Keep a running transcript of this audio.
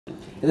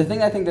The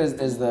thing I think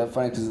is the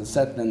funny, because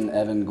Seth and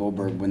Evan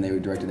Goldberg, when they were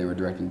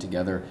directing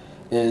together,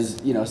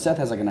 is, you know, Seth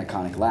has like an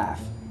iconic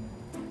laugh.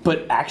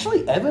 But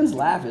actually, Evan's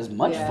laugh is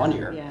much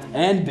funnier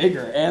and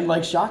bigger and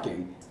like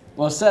shocking.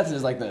 Well, Seth's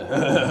is like the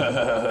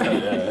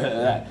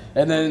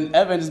and then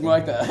Evan is more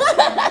like the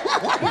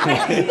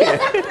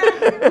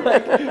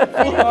like,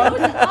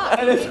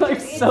 and it's like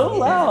so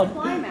loud.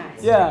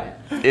 Yeah.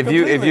 If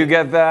you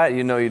get that,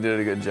 you know you did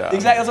a good job.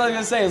 Exactly. That's what I was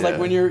gonna say. Is like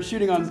when you're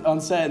shooting on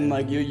set and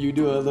like you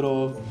do a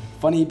little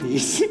funny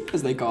piece,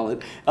 as they call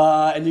it,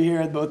 and you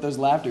hear both those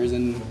laughters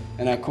and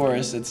that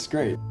chorus. It's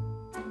great.